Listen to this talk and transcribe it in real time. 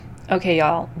Okay,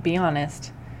 y'all, be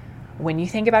honest. When you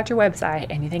think about your website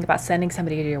and you think about sending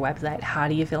somebody to your website, how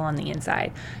do you feel on the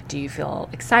inside? Do you feel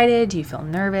excited? Do you feel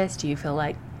nervous? Do you feel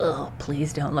like, oh,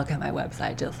 please don't look at my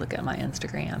website, just look at my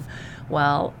Instagram?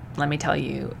 Well, let me tell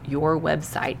you, your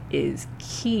website is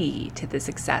key to the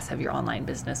success of your online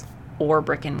business or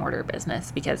brick and mortar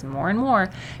business, because more and more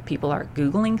people are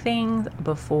Googling things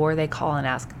before they call and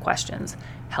ask questions.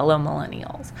 Hello,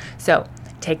 millennials. So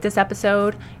take this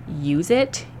episode, use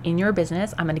it in your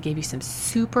business. I'm going to give you some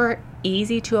super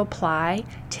easy to apply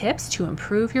tips to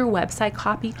improve your website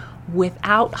copy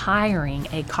without hiring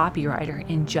a copywriter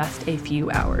in just a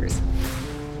few hours.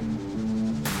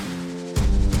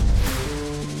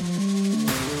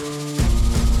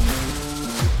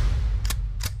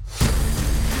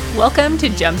 Welcome to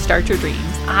Jumpstart Your Dreams.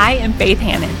 I am Faith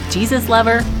Hannon, Jesus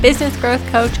lover, business growth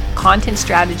coach, content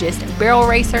strategist, barrel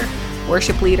racer,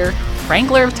 worship leader,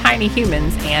 wrangler of tiny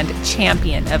humans, and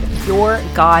champion of your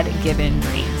God-given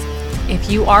dreams.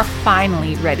 If you are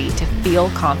finally ready to feel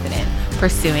confident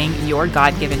pursuing your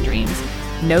God-given dreams,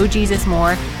 know Jesus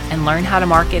more, and learn how to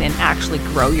market and actually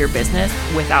grow your business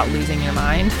without losing your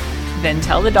mind, then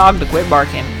tell the dog to quit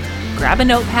barking, grab a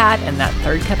notepad and that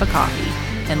third cup of coffee,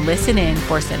 and listen in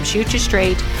for some shoot you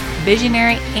straight,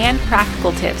 visionary, and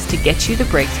practical tips to get you the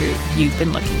breakthrough you've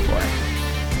been looking for.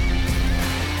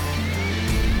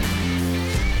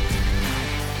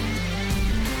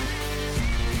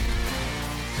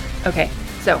 Okay,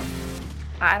 so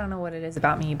I don't know what it is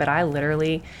about me, but I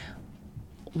literally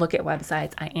look at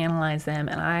websites, I analyze them,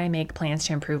 and I make plans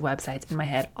to improve websites in my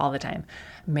head all the time.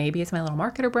 Maybe it's my little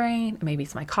marketer brain, maybe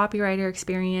it's my copywriter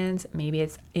experience, maybe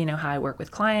it's, how I work with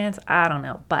clients, I don't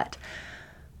know, but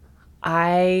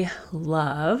I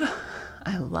love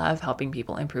helping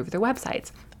people improve their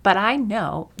websites. But I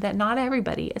know that not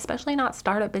everybody, especially not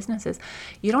startup businesses,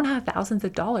 you don't have thousands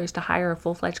of dollars to hire a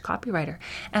full-fledged copywriter.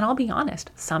 And I'll be honest,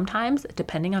 sometimes,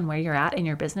 depending on where you're at in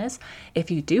your business,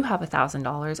 if you do have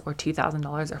 $1,000 or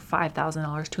 $2,000 or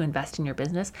 $5,000 to invest in your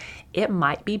business, it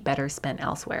might be better spent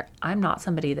elsewhere. I'm not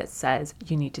somebody that says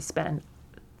you need to spend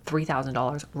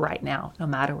 $3,000 right now, no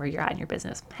matter where you're at in your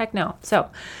business. Heck no. So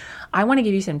I want to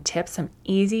give you some tips, some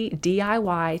easy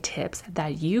DIY tips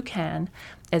that you can,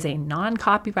 as a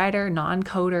non-copywriter,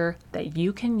 non-coder, that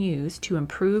you can use to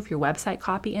improve your website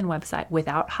copy and website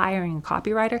without hiring a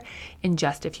copywriter in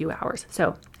just a few hours.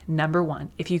 So number one,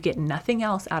 if you get nothing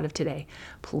else out of today,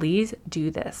 please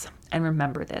do this and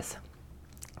remember this.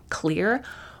 Clear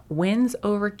wins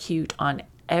over cute on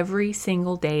every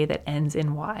single day that ends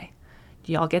in Y.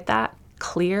 Do y'all get that?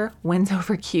 Clear wins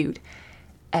over cute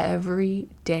every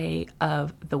day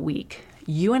of the week.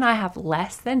 You and I have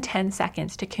less than 10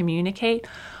 seconds to communicate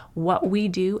what we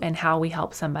do and how we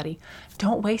help somebody.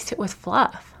 Don't waste it with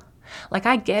fluff. Like,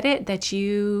 I get it that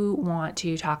you want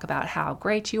to talk about how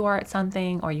great you are at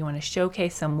something, or you want to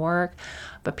showcase some work,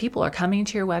 but people are coming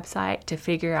to your website to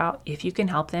figure out if you can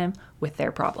help them with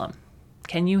their problem.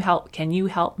 Can you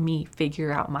help me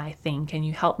figure out my thing? Can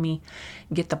you help me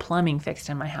get the plumbing fixed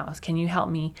in my house? Can you help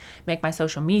me make my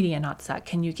social media not suck?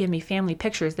 Can you give me family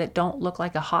pictures that don't look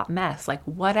like a hot mess? Like,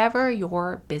 whatever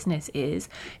your business is,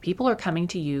 people are coming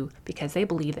to you because they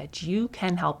believe that you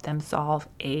can help them solve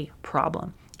a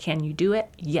problem. Can you do it?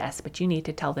 Yes, but you need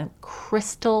to tell them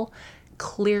crystal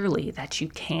clearly that you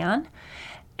can.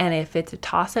 And if it's a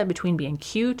toss-up between being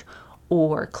cute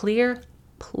or clear,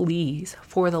 please,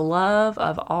 for the love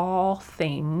of all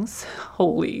things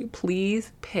holy,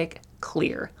 please pick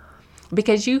clear.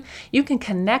 Because you can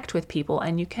connect with people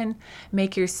and you can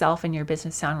make yourself and your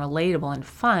business sound relatable and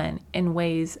fun in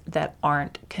ways that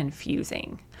aren't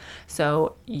confusing.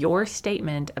 So your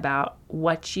statement about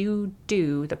what you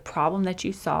do, the problem that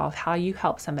you solve, how you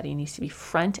help somebody needs to be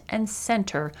front and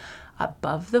center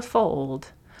above the fold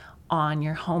on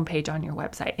your homepage, on your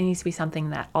website. It needs to be something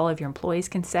that all of your employees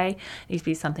can say. It needs to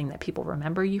be something that people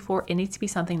remember you for. It needs to be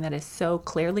something that is so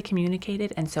clearly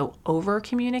communicated and so over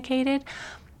communicated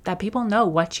that people know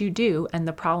what you do and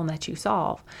the problem that you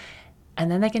solve.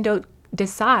 And then they can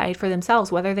decide for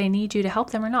themselves whether they need you to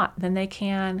help them or not. Then they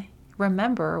can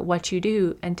remember what you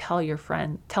do and tell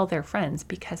their friends,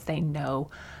 because they know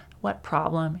what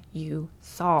problem you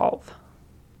solve.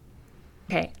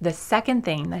 Okay, the second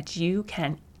thing that you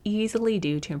can easily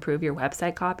do to improve your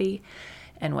website copy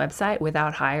and website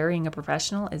without hiring a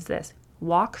professional is this.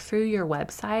 Walk through your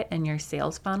website and your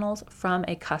sales funnels from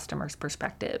a customer's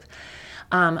perspective.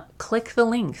 Click the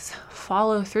links,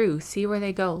 follow through, see where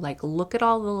they go. Like, look at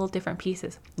all the little different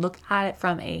pieces. Look at it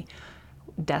from a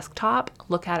desktop,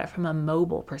 look at it from a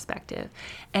mobile perspective.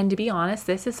 And to be honest,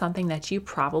 this is something that you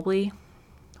probably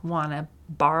want to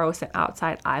borrow some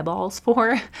outside eyeballs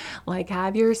for. Like,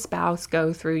 have your spouse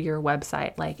go through your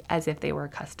website like as if they were a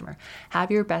customer.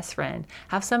 Have your best friend,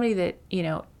 have somebody that,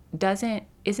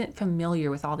 isn't familiar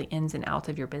with all the ins and outs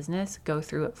of your business go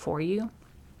through it for you,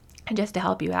 and just to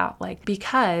help you out. Like,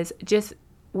 because just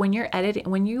when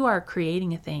you are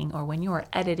creating a thing, or when you are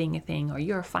editing a thing, or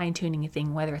you're fine-tuning a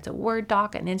thing, whether it's a Word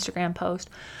doc, an Instagram post,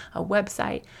 a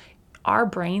website, our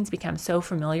brains become so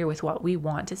familiar with what we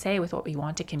want to say, with what we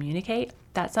want to communicate,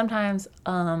 that sometimes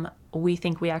we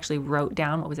think we actually wrote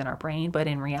down what was in our brain, but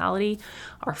in reality,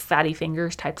 our fatty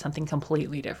fingers typed something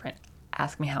completely different.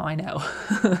 Ask me how I know.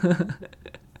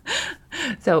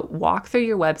 So walk through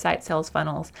your website sales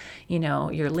funnels,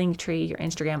 your link tree, your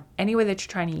Instagram, any way that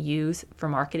you're trying to use for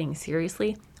marketing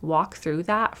seriously. Walk through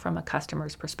that from a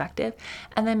customer's perspective,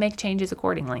 and then make changes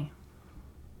accordingly.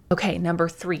 Okay, number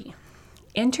 3,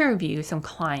 interview some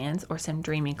clients, or some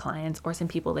dreamy clients, or some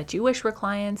people that you wish were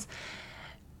clients,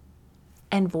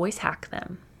 and voice hack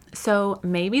them. So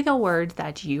maybe the words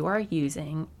that you are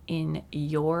using in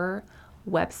your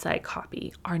website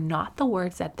copy are not the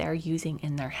words that they're using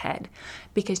in their head,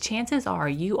 because chances are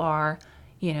you are,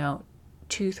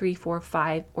 2, 3, 4,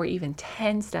 5, or even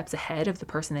 10 steps ahead of the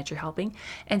person that you're helping.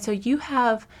 And so you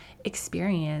have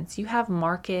experience, you have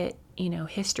market,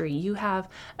 history, you have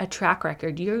a track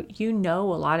record, you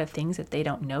know a lot of things that they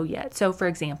don't know yet. So for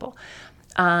example,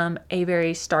 a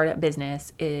very startup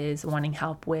business is wanting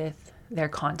help with their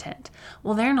content.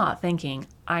 Well, they're not thinking,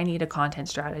 I need a content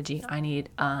strategy, I need,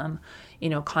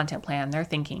 content plan. They're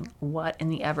thinking, what in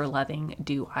the ever loving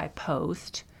do I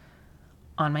post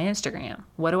on my Instagram?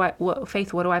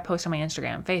 Faith, what do I post on my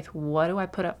Instagram? Faith, what do I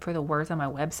put up for the words on my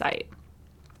website?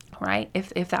 Right?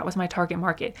 If that was my target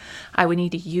market, I would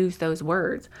need to use those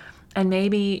words. And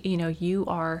maybe,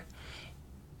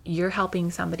 you're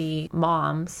helping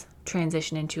moms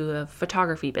transition into a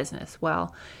photography business.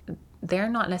 Well, they're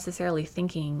not necessarily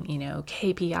thinking,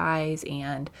 KPIs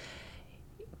and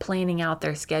planning out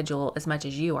their schedule as much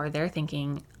as you are. They're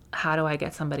thinking, how do I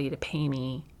get somebody to pay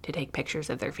me to take pictures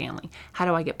of their family? How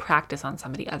do I get practice on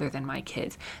somebody other than my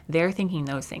kids? They're thinking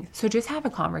those things. So just have a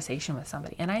conversation with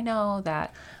somebody. And I know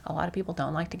that a lot of people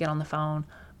don't like to get on the phone,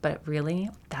 but really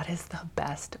that is the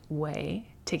best way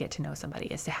to get to know somebody,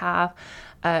 is to have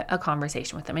a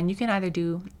conversation with them. And you can either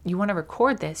you want to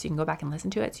record this, you can go back and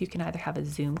listen to it. So you can either have a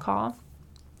Zoom call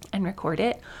and record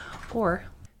it, or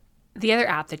the other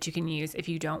app that you can use if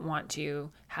you don't want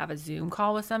to have a Zoom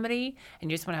call with somebody and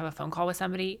you just want to have a phone call with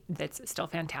somebody that's still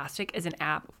fantastic is an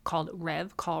app called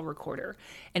Rev Call Recorder.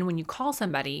 And when you call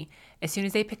somebody, as soon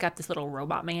as they pick up, this little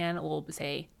robot man will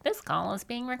say, this call is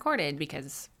being recorded,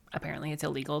 because apparently it's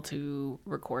illegal to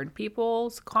record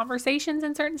people's conversations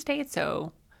in certain states.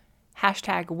 So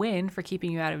 #win for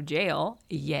keeping you out of jail.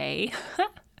 Yay.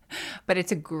 But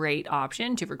it's a great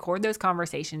option to record those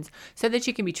conversations so that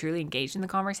you can be truly engaged in the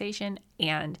conversation,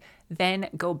 and then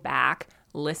go back,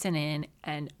 listen in,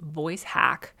 and voice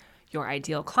hack your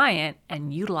ideal client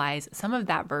and utilize some of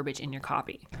that verbiage in your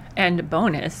copy. And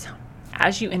bonus,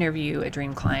 as you interview a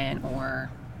dream client, or,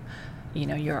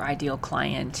 your ideal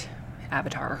client,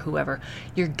 avatar, or whoever,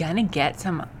 you're going to get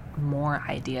some more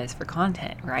ideas for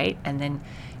content, right? And then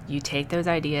you take those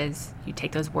ideas, you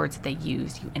take those words that they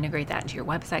use, you integrate that into your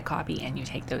website copy, and you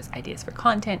take those ideas for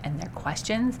content and their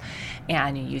questions,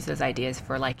 and you use those ideas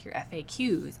for like your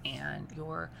FAQs and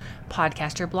your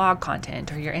podcast or blog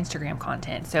content or your Instagram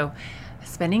content. So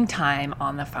spending time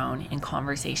on the phone in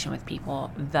conversation with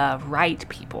people, the right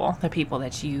people, the people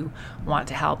that you want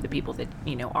to help, the people that,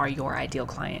 are your ideal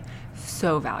client,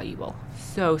 so valuable,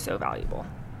 so valuable.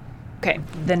 Okay,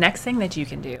 the next thing that you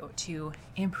can do to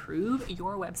improve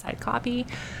your website copy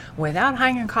without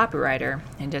hiring a copywriter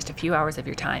in just a few hours of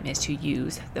your time is to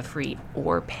use the free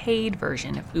or paid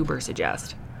version of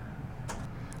Ubersuggest.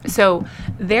 So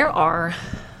there are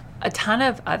a ton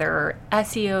of other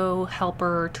SEO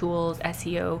helper tools,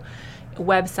 SEO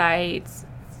websites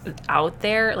out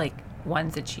there, like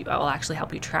ones that will actually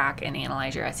help you track and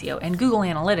analyze your SEO. And Google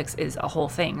Analytics is a whole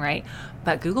thing, right?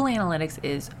 But Google Analytics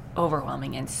is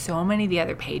overwhelming, and so many of the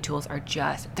other paid tools are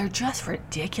just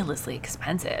ridiculously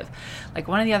expensive. Like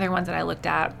one of the other ones that I looked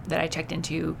at, that I checked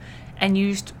into and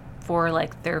used for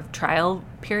like their trial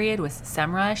period, was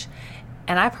SEMrush.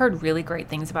 And I've heard really great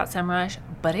things about SEMrush,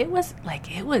 but it was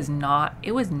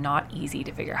not easy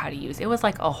to figure out how to use. It was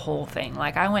like a whole thing.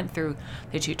 Like I went through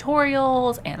the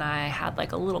tutorials and I had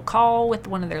like a little call with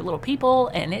one of their little people,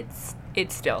 and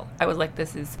I was like,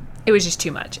 this is it was just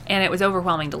too much, and it was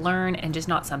overwhelming to learn, and just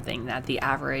not something that the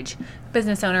average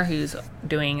business owner who's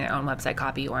doing their own website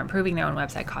copy or improving their own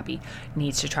website copy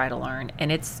needs to try to learn.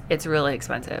 And it's really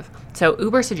expensive. So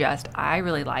Ubersuggest, I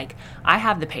really like. I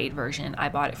have the paid version. I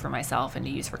bought it for myself and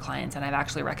to use for clients, and I've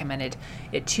actually recommended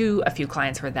it to a few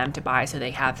clients for them to buy so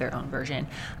they have their own version.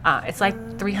 It's like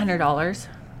 $300,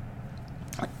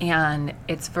 and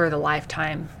it's for the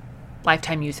lifetime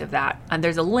use of that. And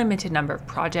there's a limited number of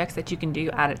projects that you can do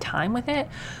at a time with it,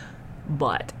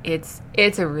 but it's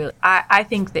a really, I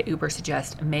think that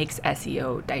Ubersuggest makes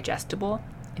SEO digestible.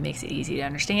 It makes it easy to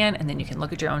understand, and then you can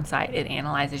look at your own site. It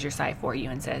analyzes your site for you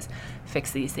and says,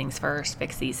 fix these things first,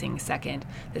 fix these things second.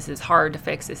 This is hard to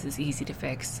fix, this is easy to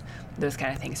fix, those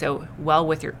kind of things. So well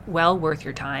worth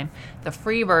your time. The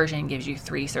free version gives you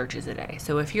 3 searches a day.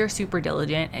 So if you're super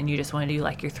diligent and you just want to do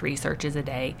like your 3 searches a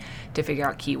day to figure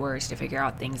out keywords, to figure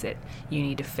out things that you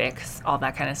need to fix, all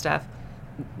that kind of stuff,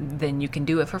 then you can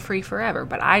do it for free forever.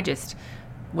 But I just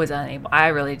was unable. I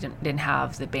really didn't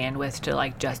have the bandwidth to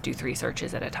like just do 3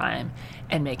 searches at a time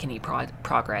and make any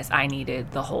progress. I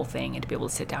needed the whole thing and to be able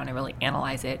to sit down and really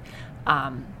analyze it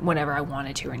whenever I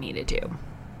wanted to or needed to.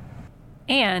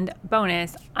 And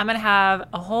bonus, I'm going to have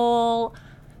a whole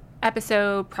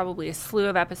episode, probably a slew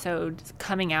of episodes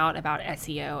coming out about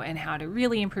SEO and how to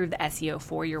really improve the SEO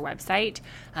for your website.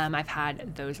 I've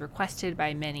had those requested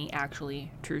by many, actually,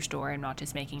 true story. I'm not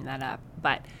just making that up,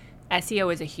 but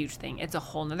SEO is a huge thing. It's a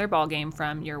whole nother ballgame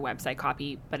from your website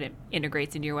copy, but it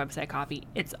integrates into your website copy.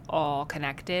 It's all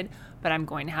connected, but I'm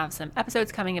going to have some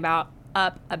episodes coming up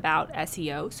about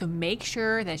SEO. So make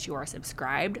sure that you are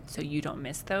subscribed so you don't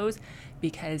miss those,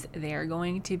 because they're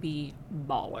going to be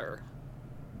baller.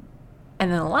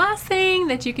 And then the last thing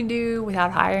that you can do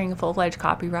without hiring a full-fledged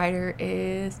copywriter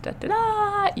is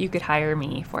you could hire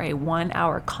me for a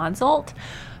 1-hour consult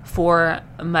for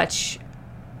much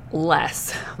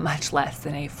less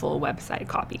than a full website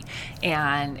copy.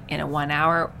 And in a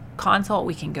 1-hour consult,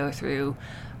 we can go through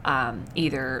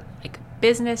either like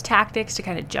business tactics to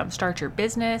kind of jumpstart your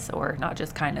business, or not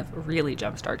just kind of really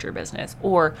jumpstart your business,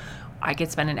 or I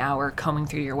could spend an hour combing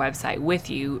through your website with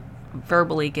you,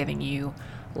 verbally giving you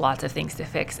lots of things to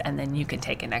fix, and then you can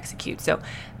take and execute. So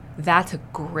that's a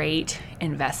great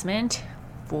investment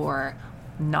for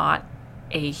not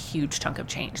a huge chunk of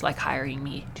change, like hiring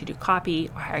me to do copy,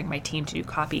 or hiring my team to do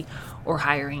copy, or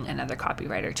hiring another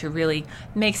copywriter to really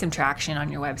make some traction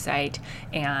on your website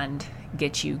and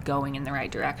get you going in the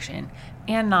right direction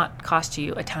and not cost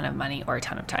you a ton of money or a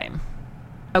ton of time.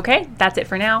 Okay, that's it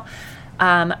for now.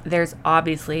 There's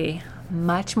obviously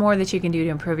much more that you can do to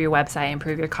improve your website,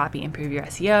 improve your copy, improve your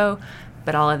SEO,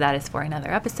 but all of that is for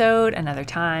another episode, another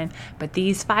time. But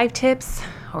these 5 tips,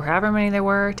 or however many there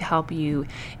were, to help you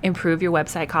improve your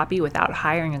website copy without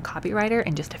hiring a copywriter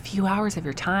in just a few hours of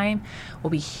your time will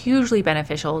be hugely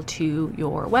beneficial to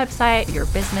your website, your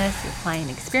business, your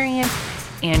client experience,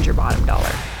 and your bottom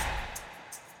dollar.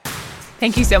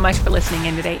 Thank you so much for listening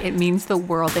in today. It means the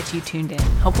world that you tuned in.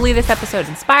 Hopefully this episode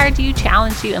inspired you,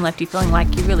 challenged you, and left you feeling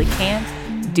like you really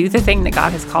can do the thing that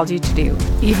God has called you to do,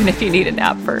 even if you need a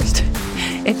nap first.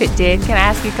 If it did, can I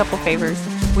ask you a couple favors?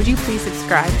 Would you please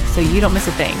subscribe so you don't miss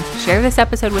a thing? Share this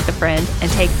episode with a friend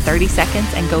and take 30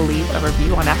 seconds and go leave a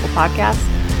review on Apple Podcasts.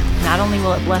 Not only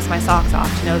will it bless my socks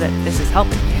off to know that this is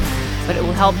helping you, but it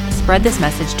will help spread this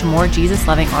message to more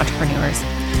Jesus-loving entrepreneurs.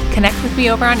 Connect with me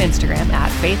over on Instagram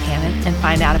at Faith Hannon and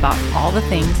find out about all the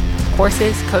things,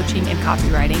 courses, coaching, and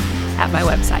copywriting at my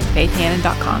website,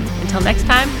 faithhannon.com. Until next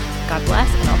time, God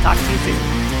bless, and I'll talk to you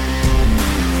soon.